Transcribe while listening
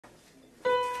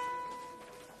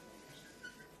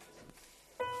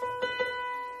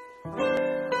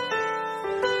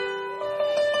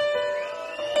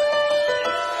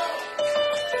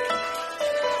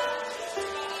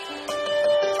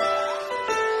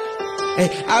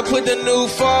Hey, I put the new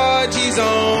 4Gs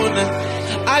on.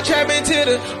 I trap into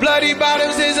the bloody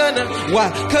bottoms is under. Why?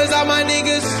 Cause all my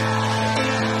niggas.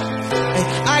 Hey,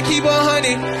 I keep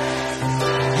 100.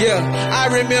 Yeah, I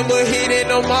remember hitting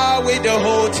them all with the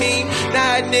whole team.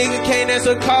 Now a nigga can't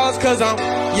answer calls cause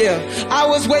I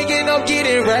was waking up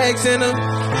getting rags in them.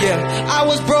 Yeah, I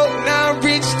was broke, now I'm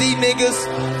rich, these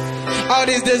niggas. All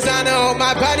this designer on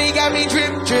my body got me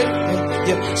drip, drip.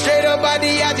 Yeah, straight up by the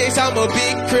IJs, I'm a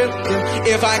big crip.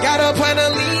 Yeah. If I got up on a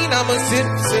lean, I'ma sip,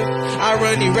 sip. I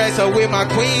run these racks up with my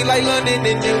queen like London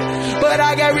and New. But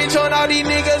I got rich on all these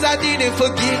niggas, I didn't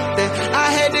forget that.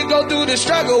 I had to go through the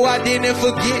struggle, I didn't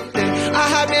forget that. I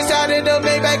hopped inside of the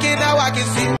Maybach and now I can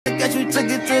see. Guess we took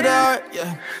it to the heart,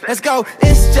 yeah. Let's go.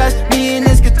 It's just me and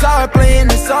this guitar playing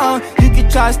the song. You can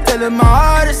try stealing my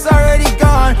heart, it's already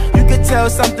gone. You can tell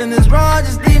something is wrong,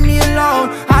 just leave me alone.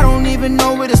 I don't even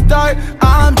know where to start.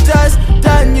 I'm just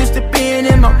done, used to being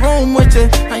in my room with you.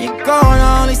 Now you're gone,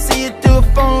 I only see you through a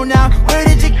phone now. Where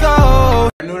did you go?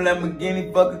 A new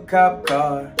Lamborghini, fuck a cop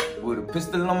car. With a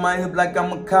pistol on my hip like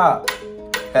I'm a cop.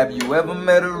 Have you ever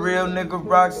met a real nigga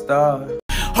rock star?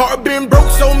 Heart been broke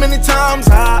so many times,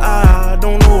 I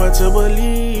don't know what to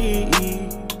believe.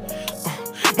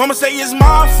 Mama say it's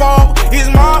my fault,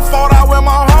 I wear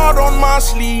my heart on my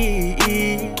sleeve.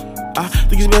 I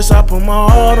think it's best I put my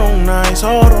heart on nice,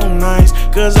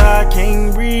 cause I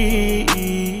can't breathe.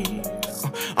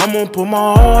 I'm gonna put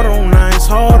my heart on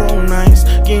nice,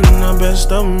 getting the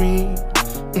best of me.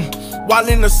 While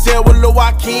in the cell with Lil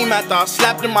Joaquin, after I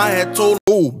slapped him, I had told him,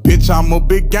 oh, bitch, I'm a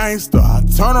big gangster. I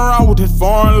turn around with this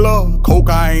foreign love.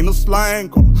 Cocaine a slang,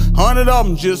 100 of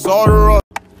them just order up.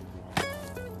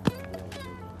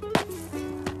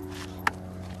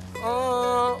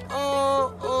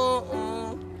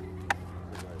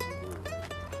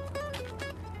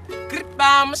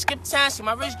 I'ma skip time, see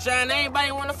my wrist drying.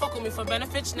 Everybody wanna fuck with me for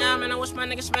benefits now. Man, I wish my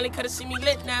niggas smelly could've seen me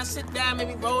lit now. Sit down,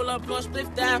 maybe roll up, blow a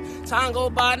spliff down. Time go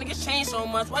by, niggas change so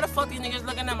much. Why the fuck these niggas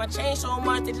looking at my chain so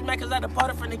much? They just mad cause I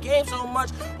departed from the game so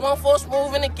much. One force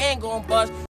move and the gang gon'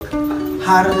 bust.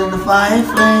 Hotter than the fire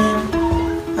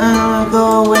flame, I don't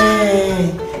go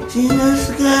away. She's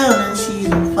just a girl and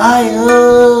she's on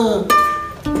fire.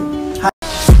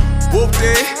 whoop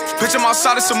it, bitch, I'm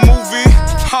outside, it's a movie,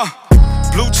 huh?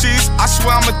 Blue cheese, I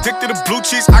swear I'm addicted to blue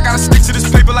cheese. I gotta stick to this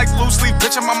paper like loose leaf.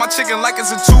 Bitch, I'm on my chicken like it's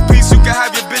a two-piece. You can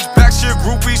have your bitch back, she a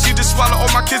groupie. She just swallow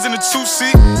all my kids in a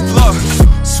two-seat. Look,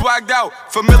 swagged out,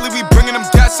 familiar, we bringing them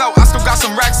gas out. I still got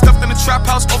some racks stuffed in the trap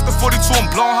house. Off the 42, I'm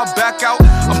blowing her back out.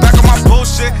 I'm back on my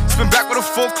bullshit, spin back with a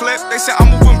full clip. They say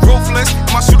I'm moving ruthless,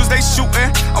 my shooters, they shooting.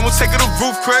 I'm gonna take her to the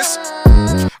roof, Chris.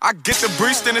 I get the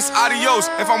breeze, then it's adios.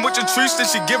 If I'm with your trees, then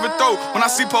she give it throat. When I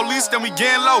see police, then we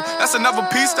getting low. That's another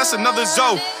piece, that's another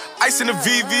zone. Ice in the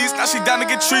VVs, now she down to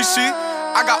get treachy.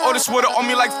 I got all this water on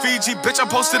me like Fiji. Bitch, I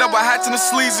posted up with hats and the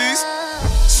sleazies.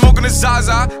 Smoking the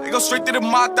Zaza, they go straight to the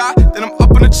Mata. Then I'm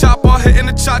up in the chopper, hitting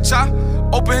the cha-cha.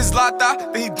 Open his lata,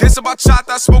 then he dance about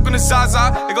chata. Smoking the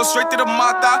Zaza, they go straight to the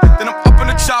Mata. Then I'm up in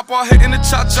the chopper, hitting the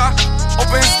cha-cha.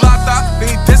 Open his lata, then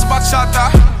he dance about chata.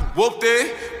 Whooped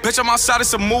it, bitch, I'm outside,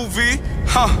 it's a movie,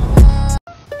 huh?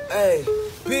 Hey,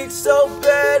 bitch so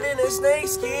bad in a snake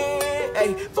skin.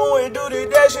 Hey, foreign do the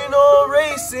dash, you know I'm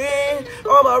racing.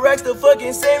 All my racks the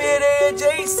fucking same, yeah, they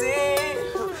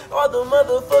adjacent. All the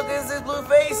motherfuckers is blue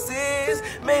faces.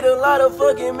 Made a lot of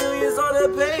fucking millions on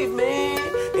the pavement.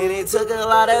 And it took a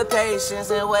lot of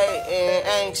patience and waiting,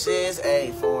 anxious.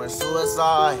 Hey, foreign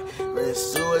suicide,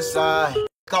 risk suicide.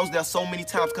 I was there so many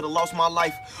times, could've lost my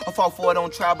life. I fought for it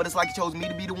on trial, but it's like he chose me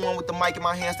to be the one with the mic in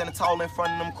my hand, standing tall in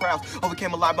front of them crowds.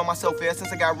 Overcame a lot by myself, yeah,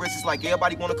 since I got rich, it's like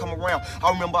everybody wanna come around. I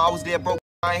remember I was dead broke,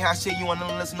 I ain't had shit, you want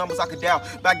none of those numbers I could dial.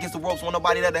 Back against the ropes, want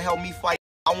nobody there to help me fight.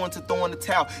 I wanted to throw in the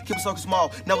towel, keep it so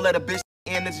small, never let a bitch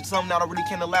in. It's something that I really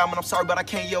can't allow, man, I'm sorry, but I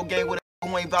can't yell gang with a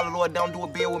who ain't valid or don't do a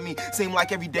beer with me. Seem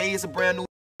like every day is a brand new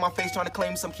my face trying to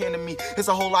claim some kin to me. It's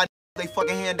a whole lot. They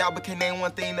fucking hand out, but can't name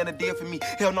one thing that it did for me.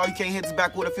 Hell no, you can't hit this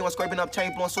back with a feeling scraping up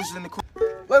chain, blowing switches in the crew.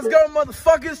 Let's go,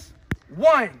 motherfuckers.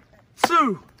 1,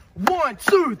 2, 1,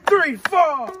 2, 3,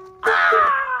 4.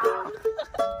 Ah!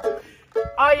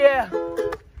 Oh yeah.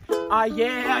 Oh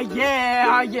yeah,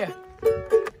 yeah, oh yeah.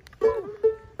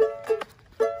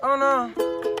 Oh no.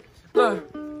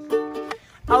 Look.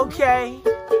 Okay.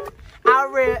 I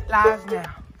realize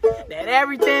now that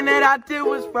everything that I did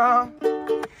was wrong.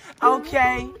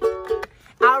 Okay,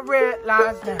 I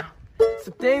realize now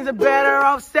some things are better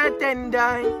off said than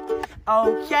done.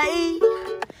 Okay,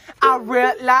 I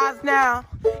realize now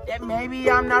that maybe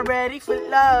I'm not ready for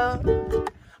love.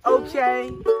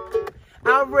 Okay,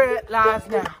 I realize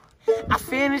now I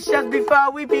finished just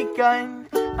before we begun.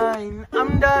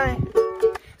 I'm done,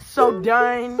 so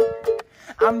done.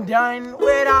 I'm done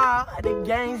with all the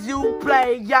games you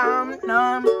play. Yeah, I'm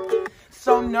numb,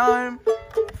 so numb.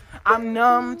 I'm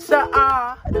numb to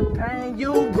all the pain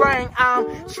you bring.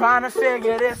 I'm trying to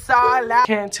figure this all out.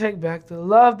 Can't take back the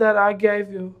love that I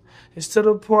gave you. It's to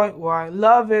the point where I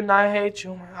love and I hate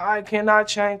you. I cannot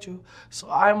change you,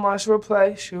 so I must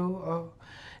replace you. Oh,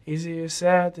 easier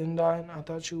said than done. I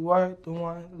thought you were the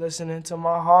one listening to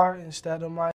my heart instead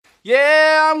of my...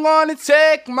 Yeah, I'm gonna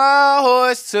take my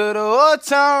horse to the old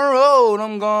town road.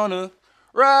 I'm gonna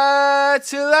ride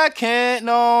till I can't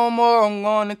no more. I'm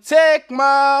gonna take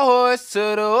my horse to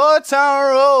the old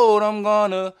town road. I'm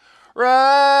gonna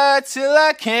ride till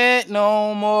I can't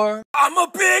no more. I'm a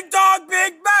big dog,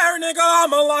 big bear, nigga,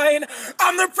 I'm a lion.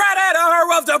 I'm the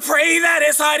predator of the prey that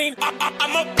is hiding.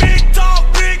 I'm a big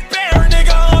dog, big bear,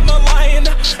 nigga, I'm a lion.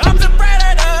 I'm the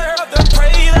predator of the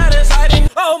prey that is hiding.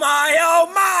 Oh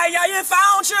my, yeah, you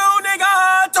found you,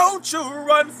 nigga. Don't you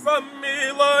run from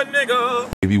me, little nigga.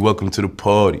 Baby, welcome to the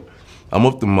party. I'm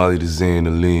up to Molly, the Zen,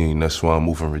 the lean. That's why I'm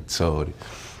moving retarded.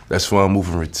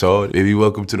 Baby,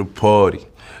 welcome to the party.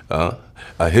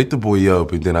 I hit the boy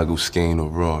up and then I go skating a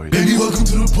Rari. Baby, welcome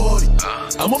to the party.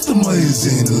 I'm off the Myers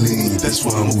and the lean. That's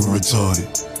why I'm moving retarded.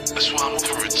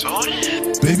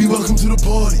 Baby, welcome to the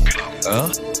party.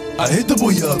 I hit the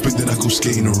boy up and then I go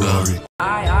skating a Rari.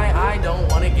 I don't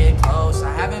wanna get close.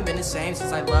 I haven't been the same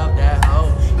since I loved that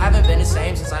hoe. I haven't been the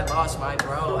same since I lost my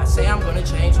bro. I say I'm gonna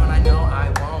change when I know I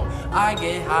won't. I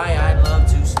get high, I love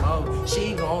to smoke.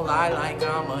 She gon' lie like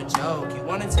I'm a joke. You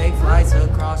wanna take flights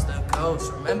across the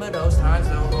coast. Remember those times,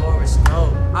 no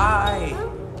horoscope.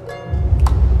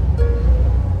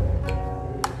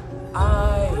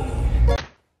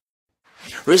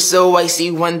 Wrist so icy,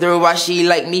 wonder why she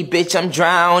like me, bitch, I'm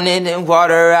drowning in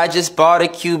water. I just bought a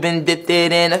cube and dipped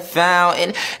it in a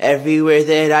fountain. Everywhere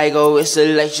that I go, it's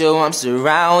electro, I'm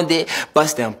surrounded.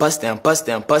 Bust down, bust down, bust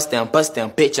down, bust down, bust down,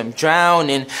 bitch, I'm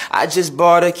drowning. I just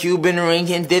bought a Cuban ring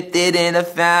and dipped it in a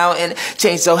fountain.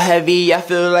 Chain so heavy, I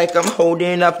feel like I'm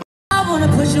holding up. I wanna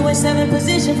push you in 7th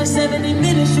position for 70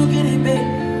 minutes, you get it,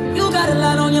 babe. You got a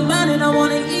lot on your mind and I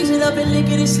wanna ease it up and lick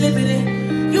it and slip it in.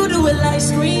 You do it like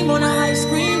scream on a high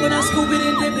screen when I scoop it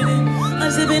and dip it in.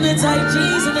 Unzipping the tight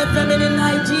jeans and that feminine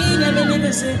hygiene, I'm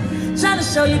magnificent. Trying to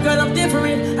show you, girl, I'm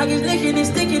different. I get licking and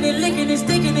sticking and licking and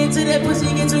sticking it till that pussy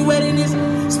get too wet and it's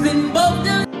splitting both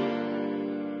down.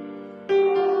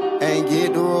 Ain't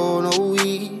get to roll no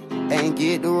weed, ain't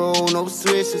get to roll no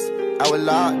switches. I was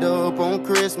locked up on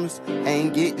Christmas,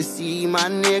 ain't get to see my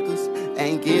niggas,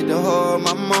 ain't get to hug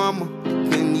my mama,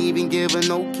 couldn't even give her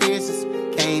no kisses.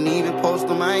 Can't even post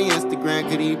on my Instagram,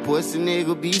 cause these pussy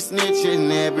niggas be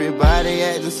snitching. Everybody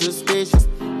acting suspicious,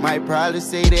 might probably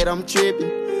say that I'm tripping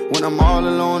when I'm all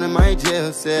alone in my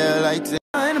jail cell like this.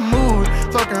 In the mood,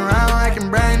 fucking around like I'm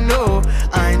brand new.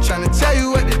 I ain't tryna tell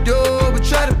you what to do, but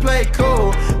try to play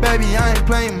cool. Baby, I ain't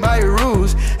playing by your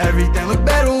rules. Everything look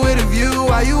better with a view.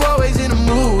 Why you always in the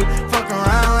mood? Fucking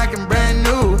around like I'm brand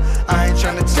new. I ain't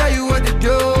tryna tell you what to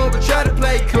do, but try to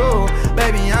play cool.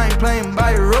 Baby, I ain't playing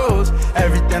by your rules.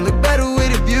 Everything look better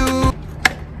with a view.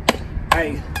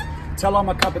 Hey, tell all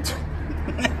my competition.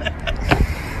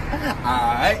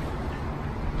 Alright.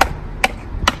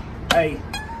 Hey,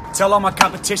 tell all my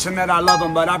competition that I love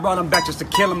them, but I brought them back just to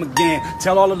kill them again.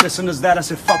 Tell all the listeners that I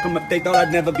said fuck them if they thought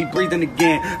I'd never be breathing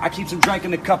again. I keep some drink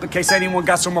in the cup in case anyone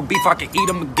got some more beef, I can eat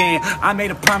them again. I made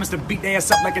a promise to beat their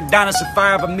ass up like a dinosaur if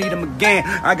I ever meet them again.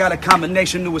 I got a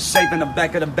combination to a safe in the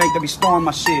back of the bank that be storing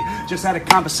my shit. Just had a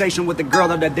conversation with the girl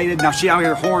that I dated, now she out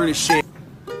here whoring and shit.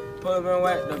 Pull up and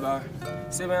wet the bar,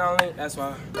 sippin' on lean, that's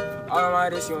why. All of my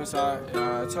dish you inside,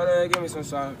 yeah, told her to give me some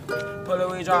sauce. Pull it,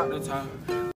 we drop the top.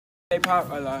 They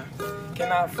pop a lot,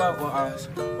 cannot fuck with us.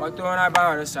 Walk through and I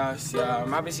buy her the sauce, yeah.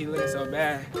 My bitch, she looking so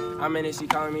bad. I'm in it, she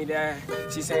calling me dad.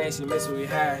 She saying she miss what we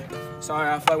had. Sorry,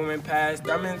 I fuck with me past.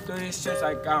 I'm in through these shits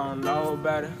like I don't know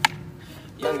better.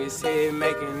 Youngest head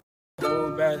making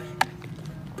move better.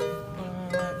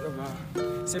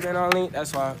 Sippin' on lean,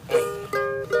 that's why.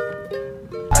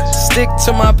 Stick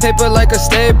to my paper like a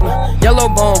staple. Yellow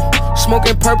bone,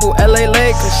 smoking purple, LA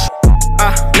Lakers.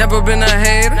 Never been a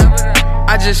hater.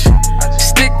 I just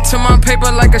stick to my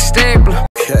paper like a stapler.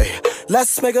 Okay,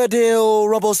 let's make a deal.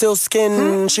 Rumble still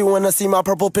skin. She wanna see my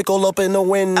purple pickle up in the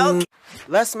wind. Okay.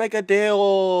 Let's make a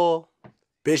deal.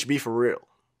 Bitch, be for real.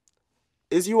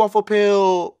 Is you off a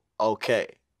pill? Okay.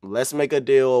 Let's make a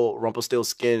deal. Rumple still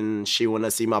skin. She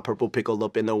wanna see my purple pickle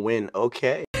up in the wind.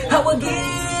 Okay. I will give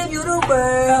you the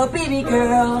world, baby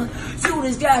girl. You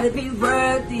just gotta be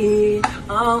worth it.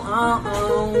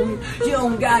 You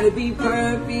don't gotta be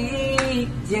perfect,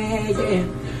 yeah.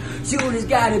 You just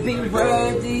gotta be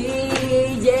worthy.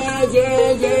 Yeah,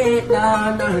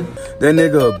 nah. That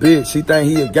nigga a bitch, he think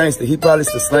he a gangster. He probably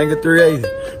still slanging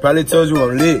 380. Probably told you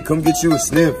I'm lit, come get you a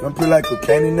sniff. I'm put like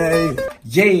cocaine in the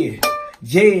 80.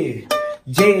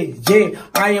 Yeah,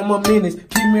 I am a menace.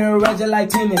 Keep me around just like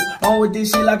tennis. On with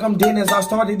this shit like I'm Dennis. I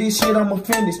started this shit, I'ma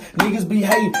finish. Niggas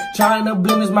behave, trying to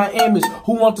blemish my image.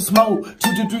 Who want the smoke?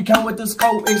 2 to 3 come with the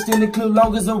scope. Extended clip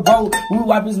long as a road. We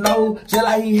wipe his nose, just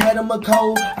like he had him a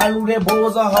cold. I knew that boy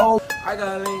was a hoe. I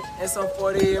got a link and some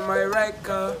 40 in my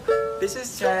record.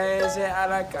 Bitches change, yeah, I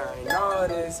like I ain't know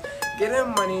this. Getting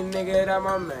money, nigga, that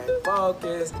my man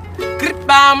focus.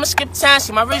 I'ma skip time,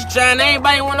 see my wrist drying.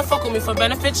 Everybody wanna fuck with me for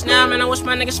benefits now. Man, I wish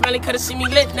my niggas smelly could've seen me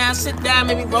lit now. Sit down,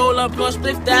 maybe roll up, blow a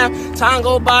spliff down. Time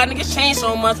go by, niggas change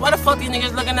so much. Why the fuck these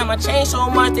niggas looking at my chain so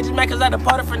much? They just mad cause I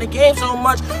departed from the game so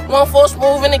much. 1-4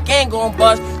 smooth and the gang gon'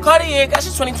 bust. Cartier got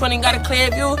your 2020, got a clear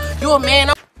view. You a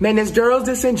man. Man, this girl's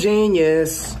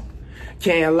disingenuous.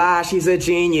 Can't lie, she's a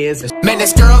genius. Man,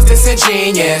 this girl's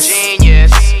disingenuous.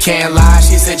 Can't lie,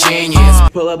 she's a genius.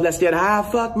 Pull up, let's get high,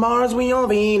 fuck Mars, we on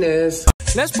Venus.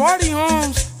 Let's party,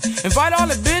 homes. Invite all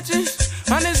the bitches.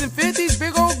 100s and 50s,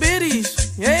 big old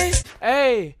biddies. Yeah.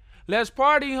 Hey, let's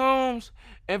party, homes.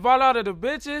 Invite all of the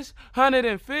bitches.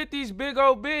 150s, big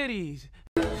old biddies.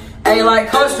 Hey, like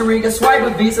Costa Rica, swipe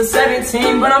a Visa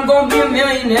 17, but I'm gonna be a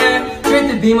millionaire.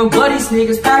 Drink the Beamer, bloody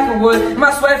sneakers, pack of wood,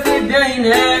 my sweat fit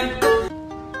billionaire.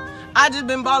 I just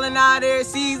been ballin' out every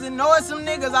season, knowing some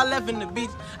niggas I left in the beach.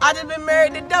 I just been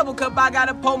married to double cup, I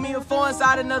gotta pour me a 4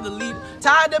 inside another liter.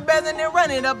 Tired of bezzing and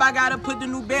run it up, I gotta put the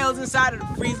new bells inside of the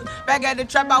freezer. Back at the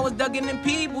trap, I was ducking them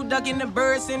people, ducking the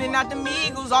birds, sending out the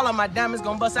eagles. All of my diamonds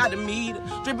gon' bust out the meter.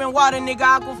 Dripping water,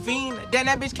 nigga, Aquafina. Then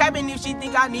that bitch capping if she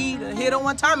think I need her. Hit her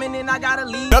one time and then I gotta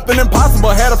leave. Nothing impossible,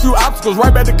 had a few obstacles,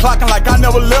 right back to clocking like I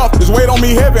never left. This weight on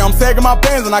me heavy, I'm sagging my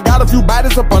pants and I got a few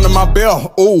bodies up under my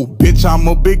belt. Oh, bitch, I'm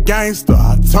a big gangster.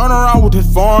 I turn around with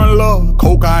this foreign love.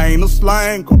 Cocaine, a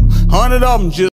slang, 100 of them just